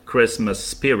festive Christmas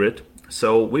spirit.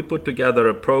 So we put together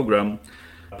a program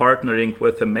partnering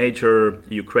with a major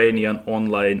Ukrainian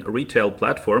online retail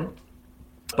platform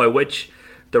by which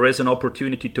there is an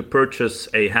opportunity to purchase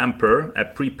a hamper, a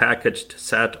prepackaged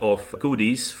set of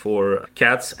goodies for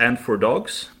cats and for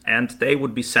dogs, and they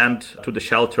would be sent to the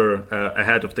shelter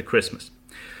ahead of the Christmas.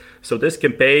 So this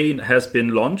campaign has been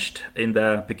launched in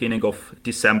the beginning of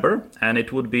December, and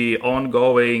it would be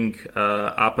ongoing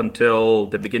up until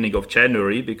the beginning of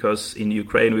January, because in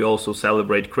Ukraine we also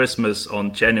celebrate Christmas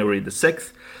on January the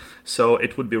 6th. So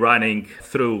it would be running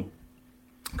through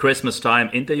Christmas time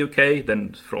in the UK,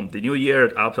 then from the New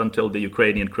Year up until the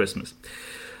Ukrainian Christmas.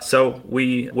 So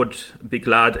we would be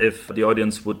glad if the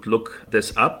audience would look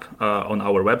this up on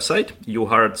our website,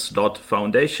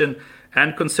 uhearts.foundation,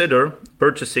 and consider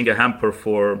purchasing a hamper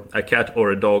for a cat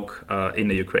or a dog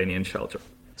in a Ukrainian shelter.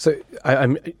 So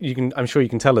I'm sure you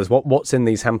can tell us what's in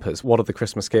these hampers. What are the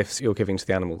Christmas gifts you're giving to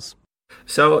the animals?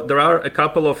 So there are a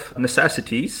couple of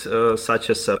necessities, such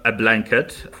as a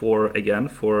blanket for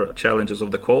challenges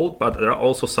of the cold, but there are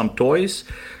also some toys.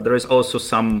 There is also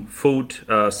some food,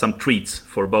 some treats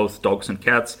for both dogs and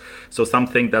cats. So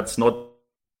something that's not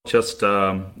just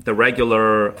the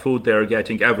regular food they're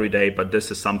getting every day, but this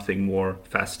is something more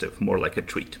festive, more like a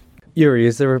treat. Yuri,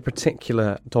 is there a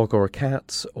particular dog or a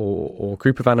cat or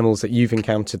group of animals that you've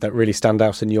encountered that really stand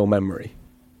out in your memory?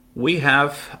 We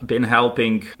have been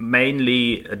helping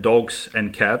mainly dogs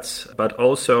and cats, but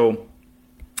also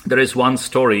there is one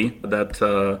story that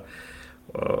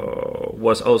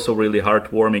was also really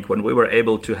heartwarming when we were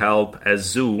able to help a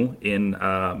zoo in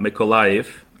Mykolaiv,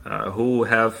 who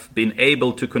have been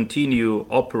able to continue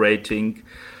operating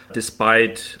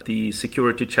despite the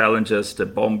security challenges, the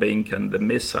bombing and the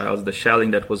missiles, the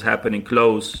shelling that was happening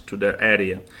close to their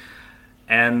area.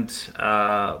 And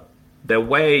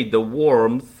the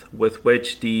warmth with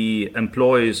which the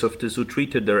employees of the zoo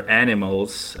treated their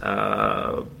animals,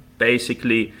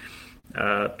 basically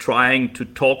trying to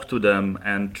talk to them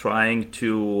and trying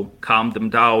to calm them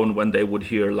down when they would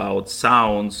hear loud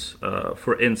sounds,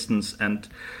 for instance, and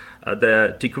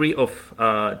the degree of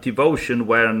devotion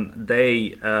when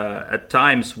they at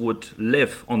times would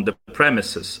live on the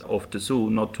premises of the zoo,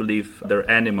 not to leave their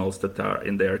animals that are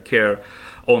in their care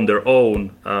on their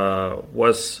own,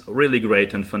 was really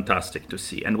great and fantastic to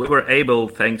see. And we were able,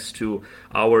 thanks to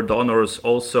our donors,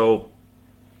 also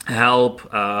help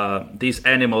these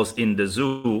animals in the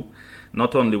zoo,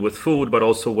 not only with food, but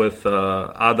also with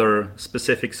other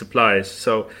specific supplies.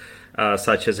 So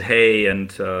such as hay and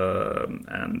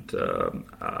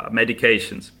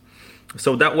medications.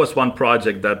 So that was one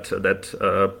project that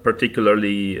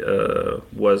particularly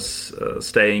was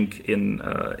staying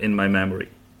in my memory.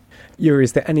 Yuri,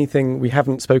 is there anything we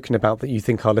haven't spoken about that you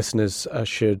think our listeners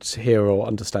should hear or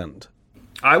understand?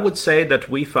 I would say that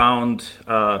we found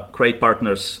great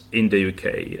partners in the UK,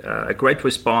 a great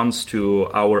response to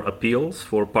our appeals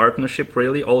for partnership,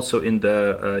 really, also in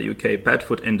the UK pet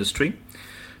food industry.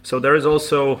 So there is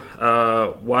also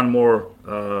one more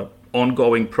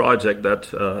ongoing project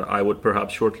that I would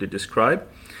perhaps shortly describe.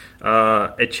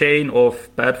 A chain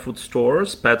of pet food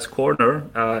stores, Pet's Corner,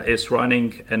 is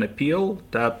running an appeal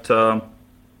that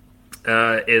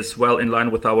is well in line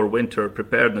with our winter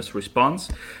preparedness response.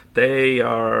 They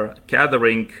are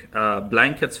gathering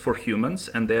blankets for humans,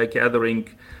 and they are gathering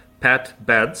pet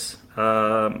beds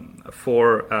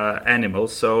for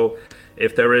animals. So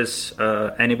if there is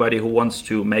anybody who wants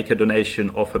to make a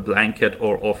donation of a blanket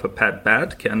or of a pet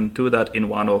bed, can do that in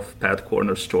one of Pet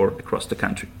Corner store across the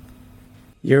country.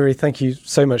 Yuri, thank you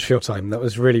so much for your time. That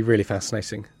was really, really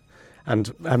fascinating.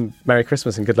 And Merry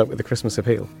Christmas and good luck with the Christmas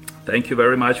appeal. Thank you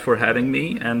very much for having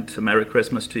me, and Merry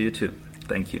Christmas to you too.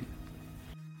 Thank you.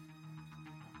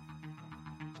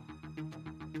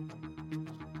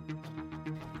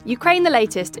 Ukraine the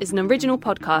Latest is an original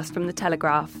podcast from The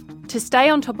Telegraph. To stay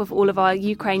on top of all of our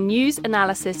Ukraine news,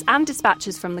 analysis and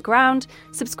dispatches from the ground,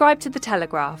 subscribe to The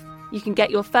Telegraph. You can get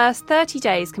your first 30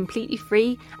 days completely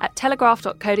free at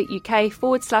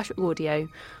telegraph.co.uk/audio.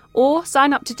 Or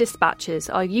sign up to Dispatches,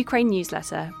 our Ukraine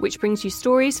newsletter, which brings you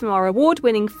stories from our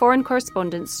award-winning foreign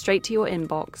correspondents straight to your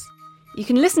inbox. You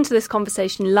can listen to this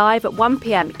conversation live at 1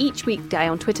 p.m. each weekday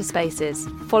on Twitter Spaces.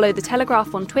 Follow The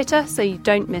Telegraph on Twitter so you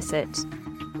don't miss it.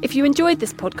 If you enjoyed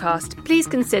this podcast, please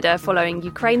consider following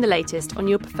Ukraine the Latest on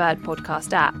your preferred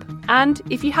podcast app. And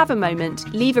if you have a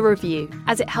moment, leave a review,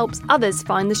 as it helps others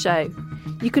find the show.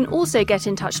 You can also get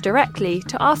in touch directly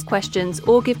to ask questions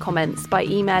or give comments by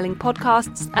emailing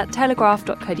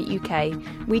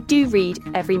podcasts@telegraph.co.uk. We do read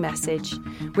every message.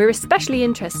 We're especially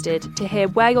interested to hear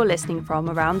where you're listening from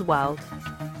around the world.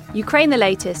 Ukraine the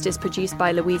Latest is produced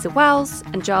by Louisa Wells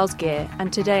and Giles Gear,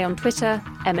 and today on Twitter,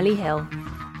 Emily Hill.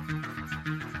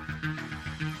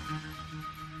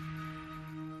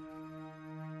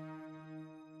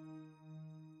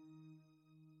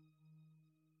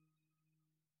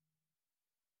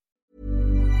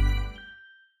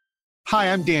 Hi,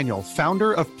 I'm Daniel,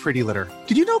 founder of Pretty Litter.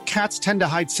 Did you know cats tend to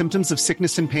hide symptoms of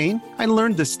sickness and pain? I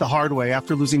learned this the hard way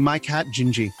after losing my cat,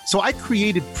 Gingy. So I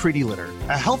created Pretty Litter,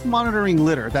 a health monitoring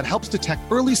litter that helps detect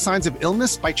early signs of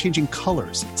illness by changing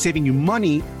colors, saving you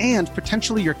money and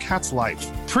potentially your cat's life.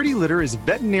 Pretty Litter is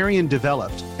veterinarian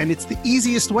developed, and it's the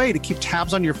easiest way to keep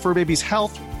tabs on your fur baby's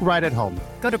health right at home.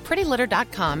 Go to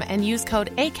prettylitter.com and use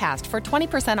code ACAST for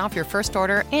 20% off your first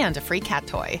order and a free cat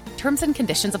toy. Terms and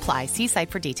conditions apply. See site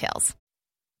for details.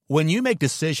 When you make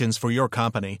decisions for your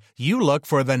company, you look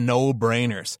for the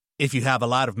no-brainers. If you have a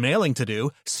lot of mailing to do,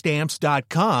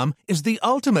 Stamps.com is the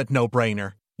ultimate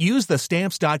no-brainer. Use the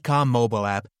Stamps.com mobile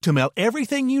app to mail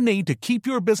everything you need to keep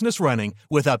your business running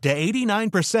with up to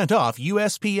 89% off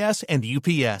USPS and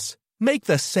UPS. Make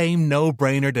the same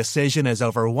no-brainer decision as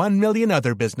over 1 million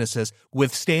other businesses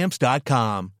with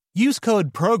Stamps.com. Use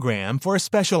code PROGRAM for a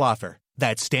special offer.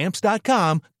 That's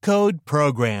Stamps.com, code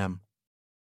PROGRAM.